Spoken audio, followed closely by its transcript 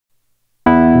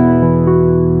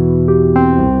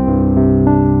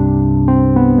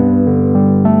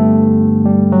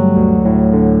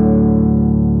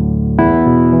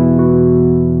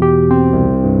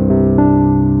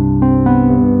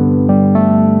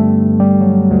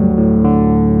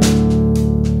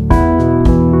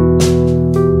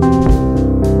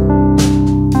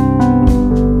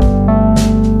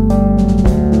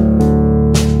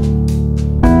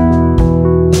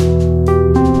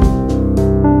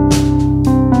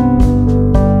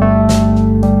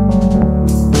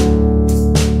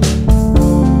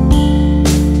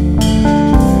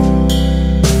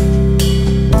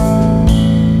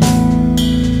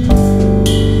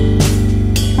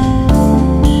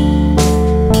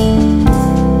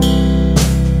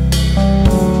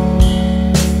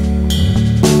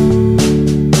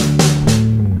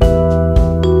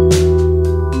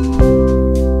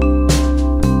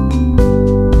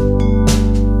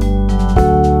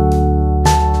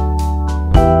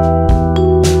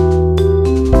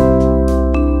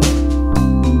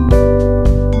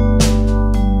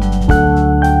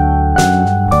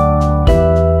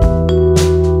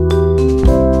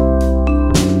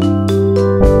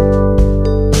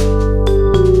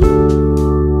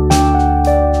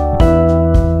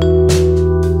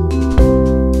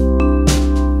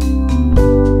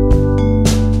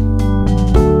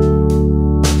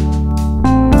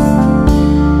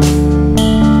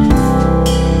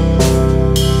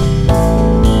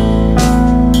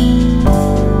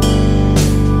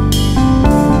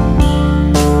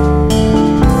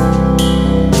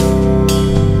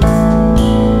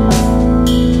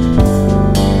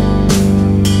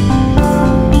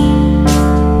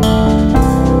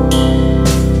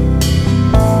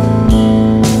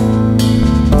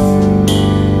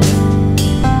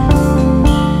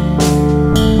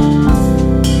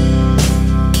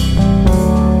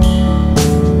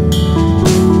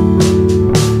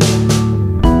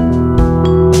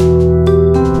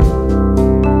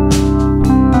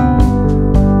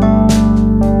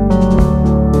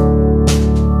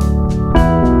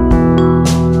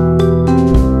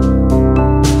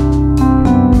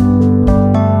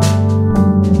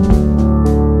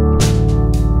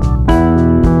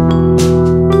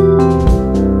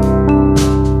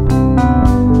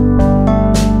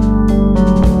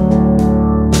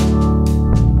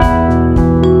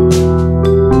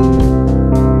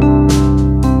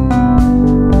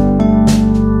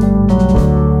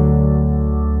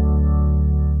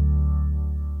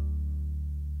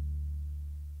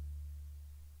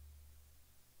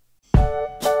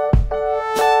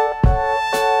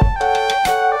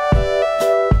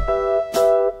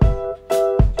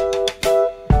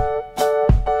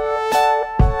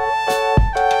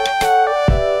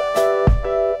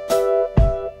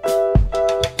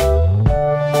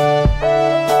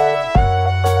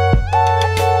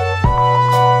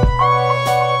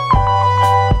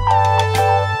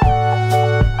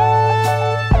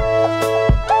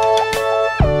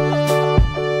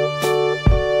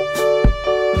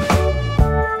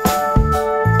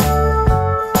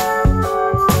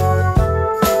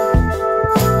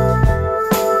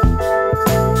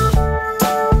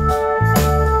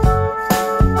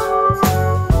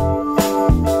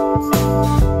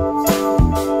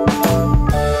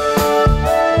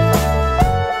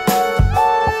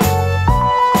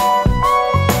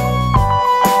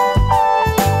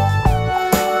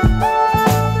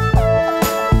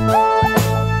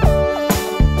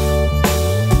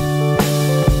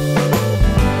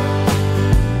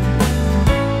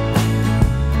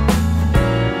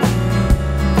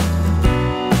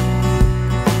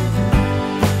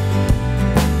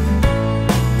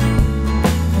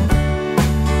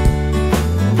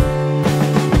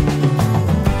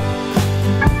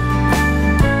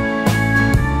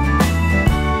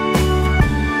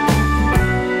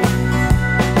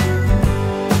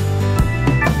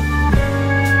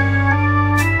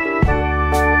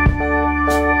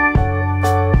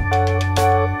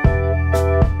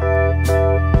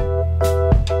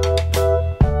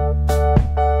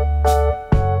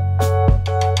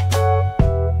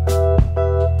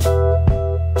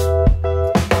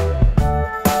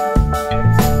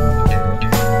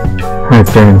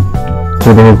Hi friend,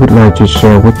 today I would like to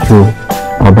share with you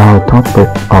about topic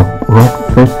of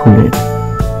God faithfulness.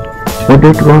 What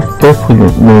does God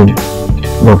faithfulness mean?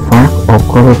 The fact or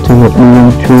quality of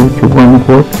being true to one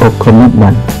word or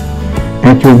commitment,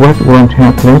 and to what one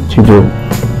has led to do,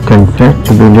 confess,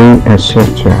 to believe,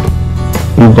 etc.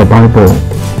 In the Bible,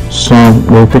 Psalm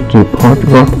David reports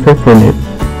God's faithfulness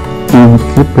in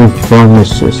keeping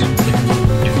promises.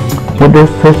 What does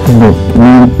faithfulness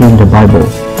mean in the Bible?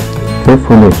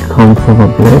 Faithfulness comes from a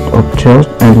blend of trust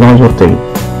and loyalty.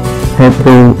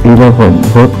 Hebrews 11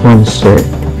 verse 1 says,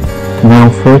 "Now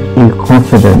faith is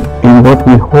confident in what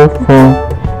we hope for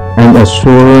and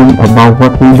assurance about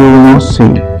what we do not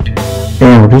see."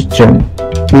 And Christian,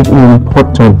 it is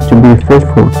important to be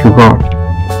faithful to God.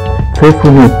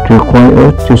 Faithfulness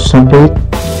requires us to submit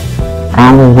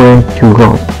our way to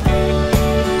God.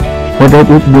 What does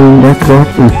it mean that God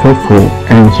is faithful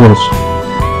and just?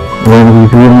 When we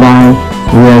realize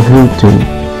we are guilty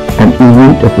and in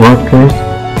need of God's grace,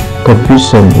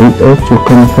 conviction leads us to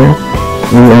confess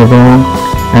we are wrong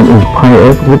and inspire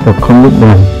us with a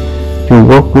commitment to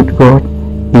walk with God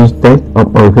instead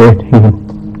of avoid Him.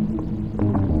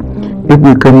 If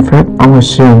we confess our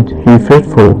sins, He is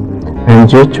faithful and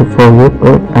just to forgive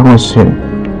us our sins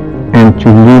and to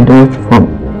lead us from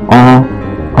all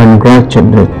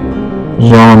unrighteousness.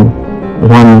 John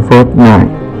 1 verse 9.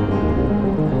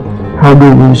 How do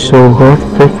we show God's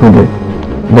faithfulness?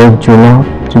 Learn to love,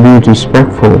 to be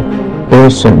respectful,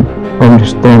 patient,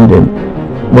 understanding.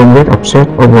 Don't get upset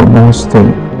over most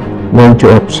things. Learn to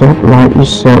accept life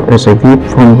itself as a gift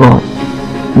from God,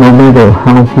 no matter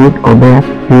how good or bad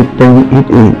you think it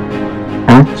is.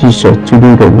 Ask Jesus to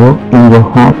do the work in your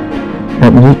heart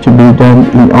that needs to be done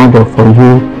in order for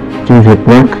you to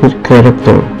reflect His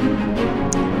character.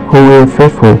 Who is a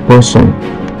faithful person?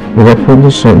 The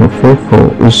definition of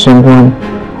faithful is someone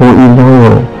who is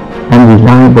loyal and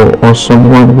reliable, or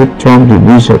someone who strongly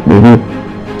deserves belief.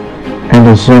 An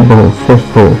example of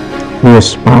faithful is a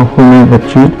spouse who never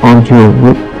cheats on you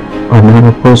with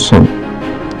another person.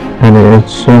 And an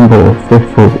example of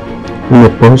faithful is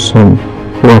a person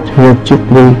who adheres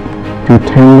strictly to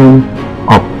tenets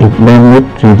of Islamic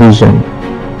religion.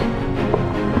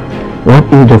 What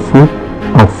is the fruit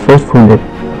of faithfulness?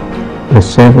 The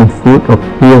seven fruit of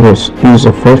purity is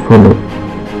a faithfulness.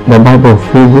 The Bible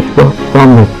filled with God's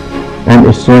promise and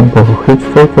example of His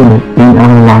faithfulness in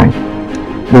our life.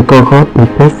 Because God is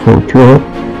faithful to us,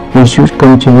 we should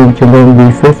continue to learn to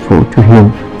be faithful to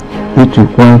Him. It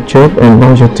requires trust and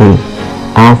loyalty.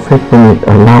 Our faithfulness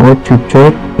allows us to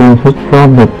trust in His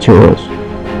promise to us.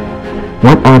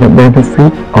 What are the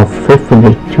benefits of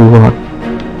faithfulness to God?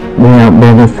 There are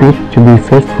benefits to be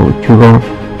faithful to God.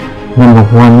 Number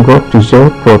 1, God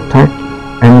deserves, protect,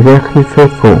 and make His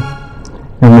faithful.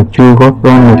 Number 2, God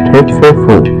promised His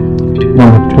faithful.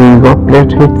 Number 3, God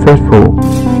bless His faithful.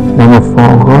 Number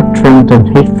 4, God strengthen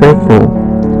His faithful.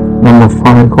 Number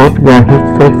 5, God guide His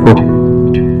faithful.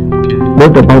 But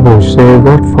the Bible says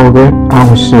God forget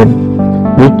our sin,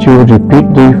 which you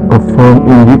repeatedly affirm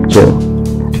in Scripture.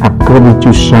 According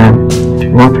to Psalm,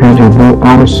 God has removed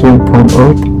our sin from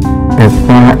earth as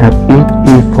far as it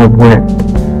is from west.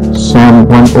 Psalm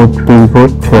 103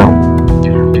 verse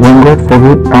 12. When God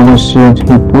forgives our sins,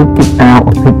 He puts it out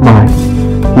of His mind.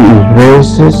 He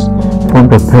erases from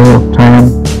the period of time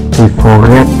He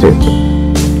forgets it.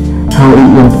 How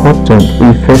is important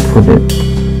is faithfulness.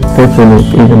 Faithfulness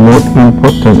is the most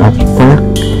important aspect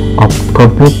of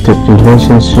committed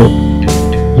relationship.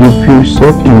 You feel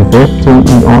safe investing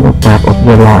in all parts of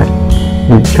your life.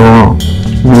 With joy,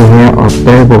 you have a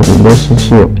stable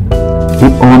relationship.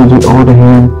 If on the other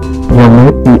hand, you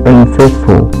may be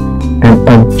unfaithful and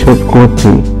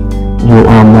untrustworthy, you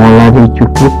are more likely to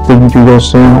keep things to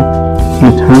yourself.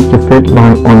 It's hard to faith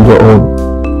life on your own.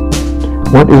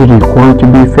 What is required to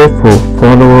be faithful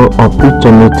follower of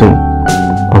Christianity?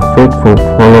 A faithful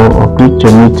follower of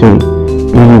Christianity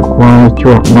is required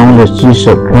to acknowledge Jesus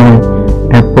Christ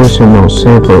as personal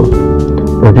Savior.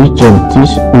 Religion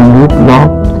teaches in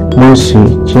love, mercy,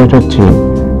 charity,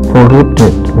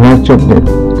 forgiveness, righteousness,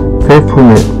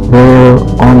 faithfulness, prayer,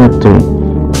 honesty,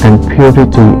 and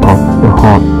purity of the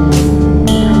heart.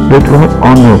 Let God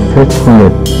honor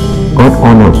faithfulness. God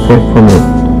honors faithfulness.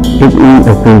 It is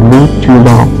a belief to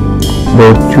love.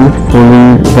 Those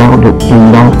truthfully grounded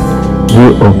in love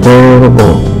will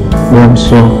available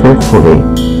themselves faithfully.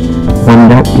 One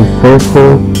that is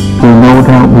faithful will no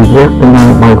doubt be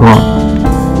recognized by God.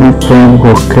 His friend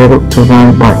was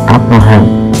characterized by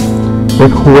Abraham. But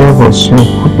whoever shall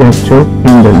put their trust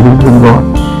in the living God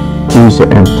is the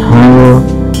entire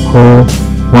whole,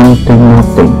 wanting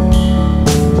nothing.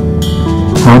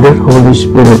 How did Holy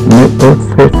Spirit make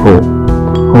earth faithful?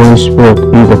 Holy Spirit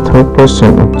is the third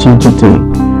person of Trinity.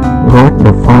 God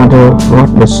the Father,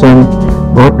 God the Son,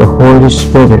 God the Holy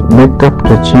Spirit make up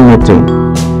the Trinity.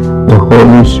 The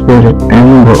Holy Spirit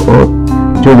and the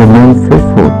earth to remain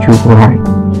faithful to right.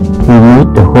 We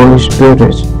need the Holy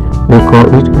Spirit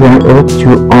because it guides us to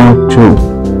all truth.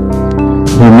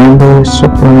 Remember,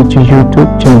 subscribe to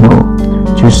YouTube channel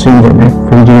to see the next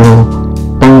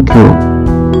video. Thank you.